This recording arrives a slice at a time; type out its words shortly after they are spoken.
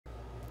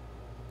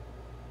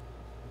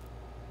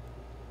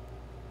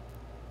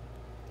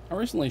I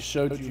recently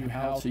showed you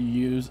how to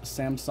use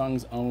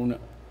Samsung's own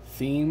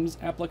themes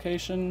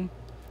application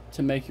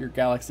to make your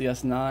Galaxy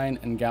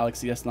S9 and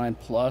Galaxy S9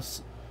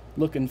 Plus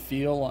look and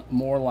feel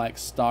more like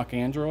stock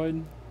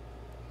Android.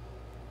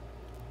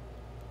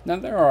 Now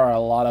there are a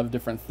lot of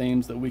different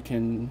themes that we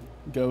can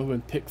go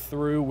and pick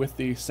through with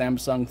the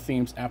Samsung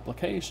Themes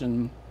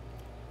application,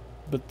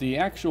 but the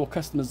actual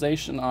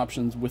customization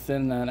options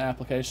within that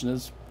application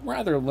is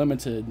rather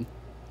limited.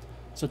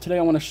 So today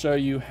I want to show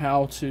you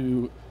how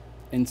to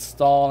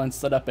install and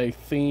set up a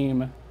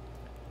theme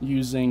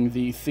using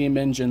the theme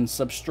engine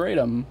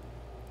Substratum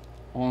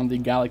on the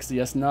Galaxy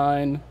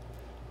S9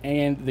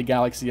 and the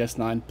Galaxy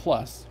S9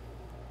 Plus.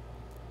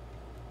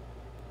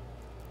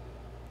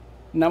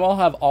 Now I'll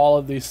have all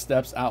of these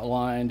steps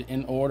outlined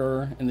in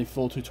order in the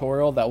full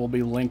tutorial that will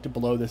be linked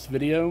below this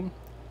video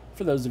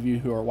for those of you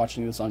who are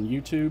watching this on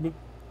YouTube.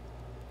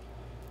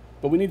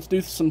 But we need to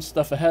do some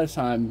stuff ahead of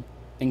time,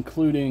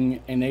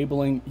 including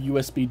enabling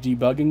USB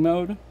debugging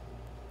mode.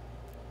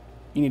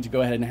 You need to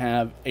go ahead and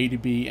have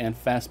ADB and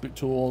Fastboot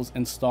tools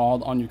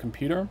installed on your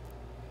computer.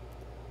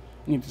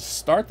 You need to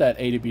start that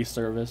ADB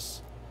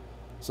service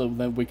so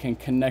that we can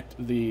connect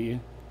the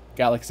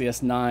Galaxy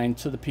S9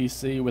 to the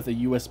PC with a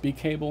USB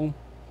cable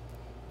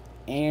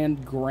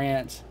and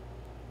grant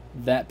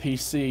that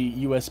PC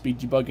USB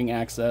debugging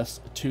access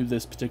to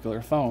this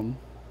particular phone.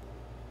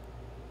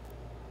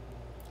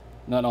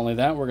 Not only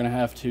that, we're going to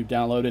have to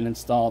download and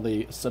install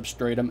the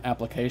Substratum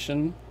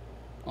application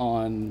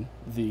on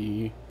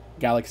the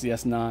Galaxy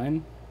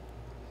S9.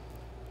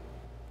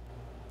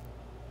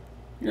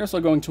 You're also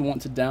going to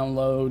want to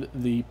download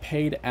the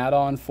paid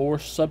add-on for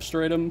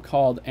Substratum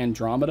called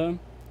Andromeda.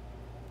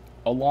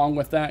 Along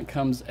with that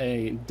comes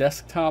a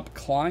desktop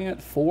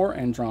client for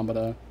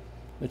Andromeda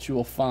that you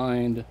will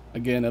find,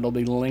 again, it'll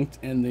be linked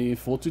in the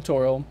full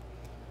tutorial,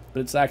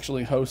 but it's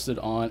actually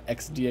hosted on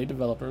XDA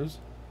developers.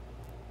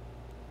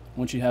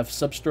 Once you have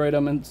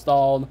Substratum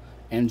installed,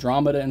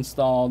 Andromeda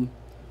installed,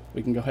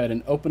 we can go ahead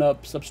and open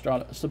up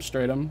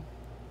Substratum.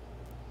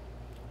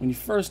 When you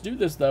first do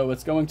this though,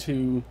 it's going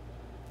to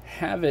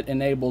have it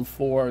enabled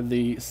for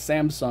the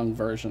Samsung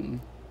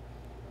version.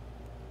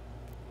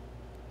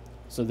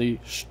 So the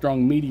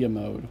strong media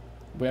mode.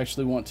 We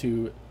actually want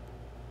to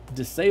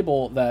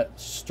disable that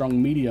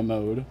strong media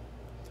mode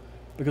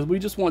because we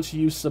just want to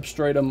use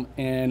Substratum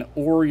in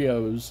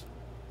Oreo's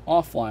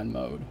offline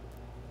mode.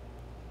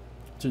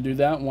 To do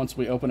that, once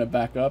we open it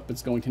back up,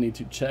 it's going to need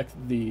to check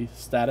the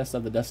status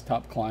of the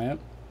desktop client.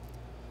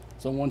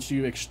 So once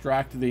you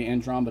extract the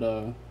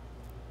Andromeda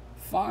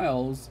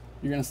files,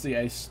 you're going to see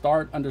a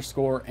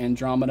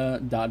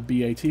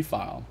start_andromeda.bat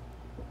file.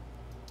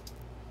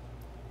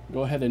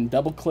 Go ahead and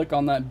double click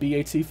on that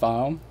BAT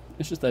file.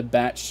 It's just a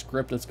batch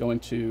script that's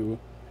going to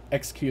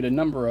execute a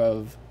number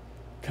of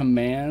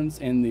commands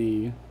in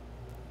the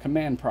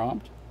command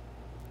prompt.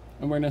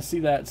 And we're going to see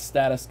that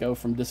status go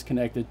from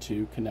disconnected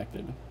to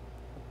connected.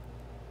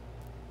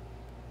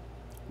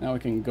 Now we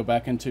can go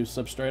back into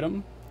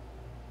Substratum.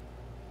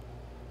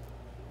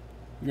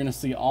 You're going to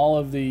see all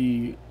of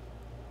the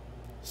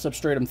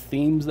Substratum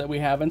themes that we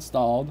have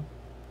installed.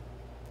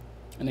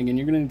 And again,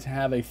 you're going to need to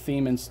have a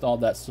theme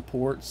installed that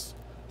supports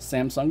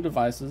Samsung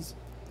devices.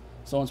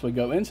 So once we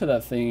go into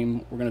that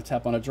theme, we're going to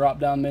tap on a drop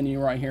down menu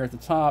right here at the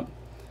top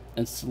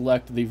and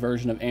select the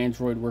version of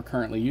Android we're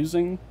currently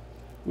using,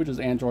 which is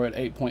Android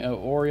 8.0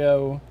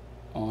 Oreo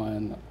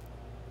on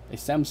a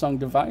Samsung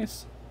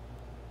device.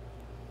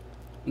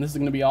 And this is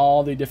going to be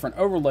all the different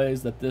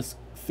overlays that this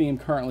theme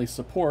currently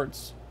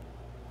supports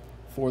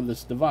for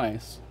this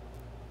device.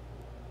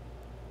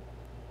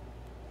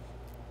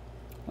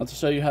 Let's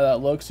show you how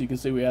that looks. You can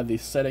see we have the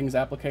settings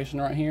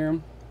application right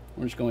here.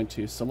 We're just going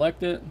to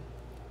select it,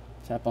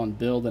 tap on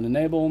build and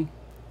enable.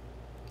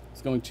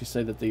 It's going to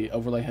say that the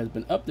overlay has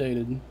been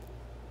updated,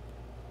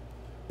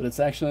 but it's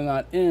actually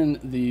not in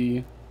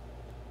the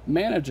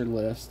manager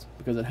list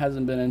because it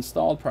hasn't been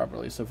installed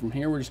properly. So from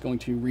here, we're just going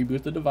to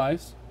reboot the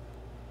device.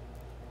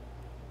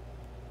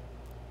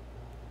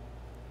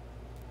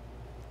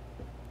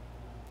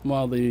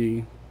 While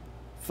the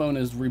phone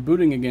is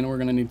rebooting again, we're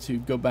going to need to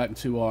go back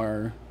to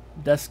our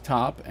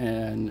desktop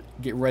and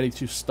get ready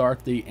to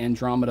start the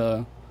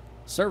Andromeda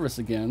service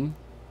again.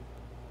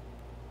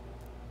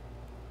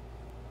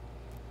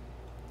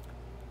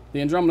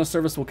 The Andromeda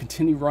service will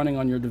continue running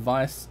on your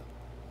device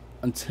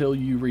until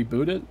you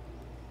reboot it.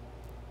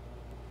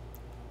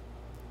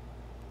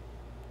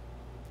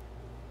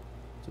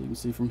 So you can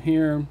see from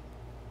here,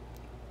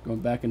 going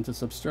back into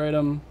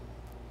Substratum,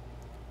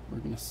 we're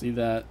going to see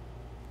that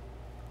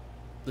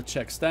the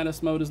check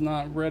status mode is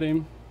not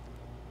ready.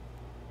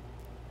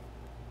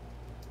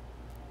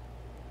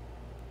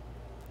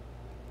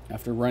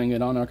 After running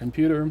it on our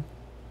computer,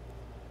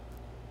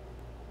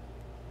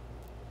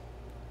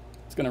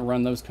 it's going to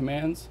run those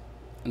commands,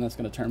 and that's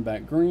going to turn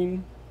back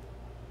green.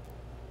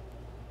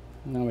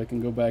 Now we can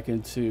go back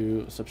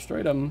into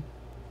Substratum,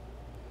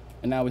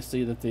 and now we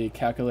see that the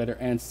calculator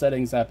and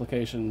settings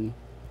application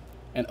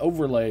and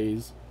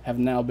overlays have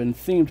now been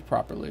themed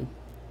properly.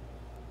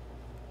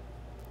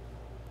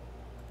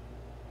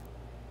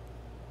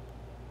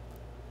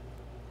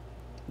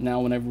 Now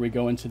whenever we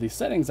go into the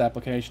settings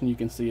application, you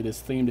can see it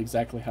is themed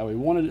exactly how we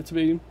wanted it to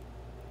be.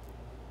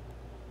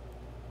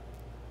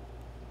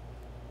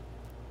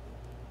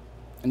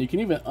 And you can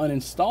even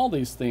uninstall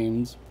these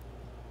themes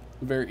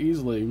very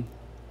easily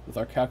with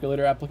our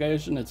calculator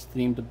application. It's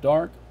themed to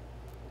dark.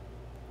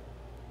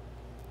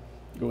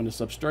 Go into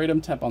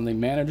Substratum, tap on the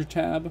Manager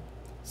tab,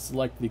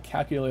 select the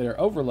calculator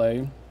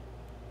overlay,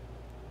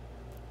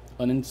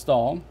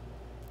 uninstall. You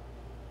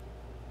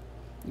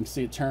can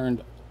see it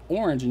turned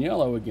orange and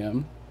yellow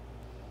again.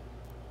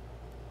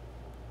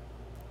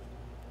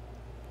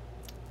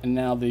 And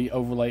now the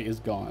overlay is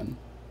gone.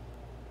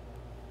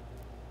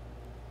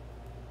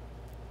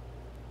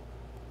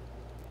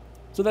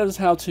 So that is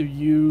how to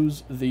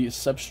use the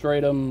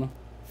Substratum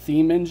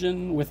theme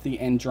engine with the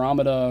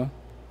Andromeda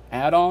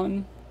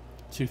add-on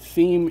to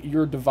theme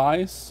your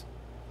device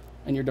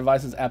and your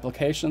device's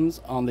applications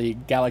on the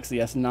Galaxy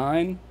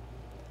S9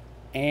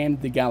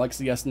 and the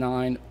Galaxy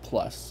S9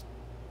 Plus.